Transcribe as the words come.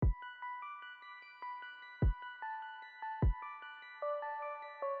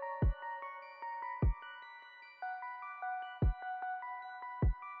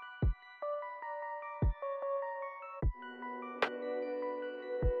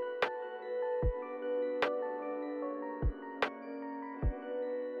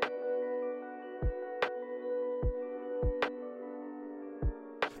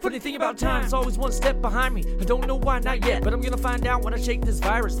Funny thing about time, it's always one step behind me. I don't know why, not yet, but I'm gonna find out when I shake this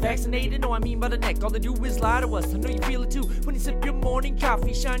virus. Vaccinated, no, I mean by the neck. All they do is lie to us. I know you feel it too when you sip your morning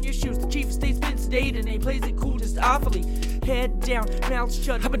coffee, shine your shoes. The chief of state's been sedated and he plays it cool just awfully. Head down, mouth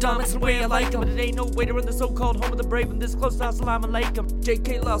shut. I'm a dominant the way I like 'em, but it ain't no way to run the so-called home of the brave. And this close, assalamu alaikum.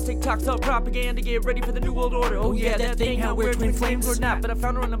 JK Laws, TikTok's up propaganda, get ready for the new world order. Oh yeah, that thing, how we're twin flames or not, but I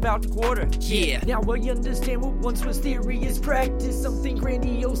found her in about a quarter. Yeah. Now I understand what once was theory is practice, something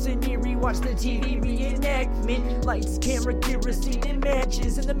grandiose and eerie. Watch the TV reenactment, lights, camera, kerosene, and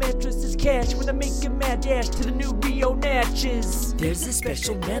matches, and the mattress is cash when I make a mad dash to the new Rio Natchez. There's a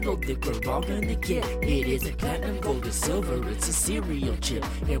special metal that we're all gonna get. It isn't platinum, gold, or silver, it's a cereal chip.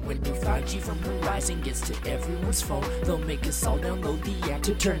 And when new 5G from Horizon gets to everyone's phone, they'll make us all download the app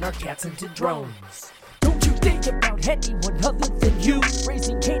to turn our cats into drones. Don't you think about anyone other than you?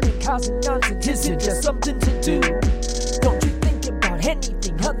 Raising Cain and causing nonsense isn't just something to do. Don't you think about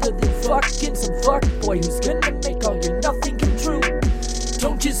anything other than fucking some fuckboy who's gonna make all your nothing come true?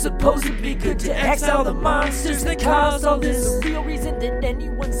 Don't you suppose it'd be good to X all the monsters that cause all this? The real reason that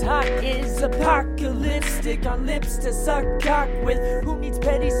anyone's hot is apocalyptic on lips to suck cock with. Who needs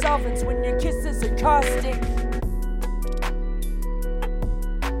petty solvents when your kiss is a caustic?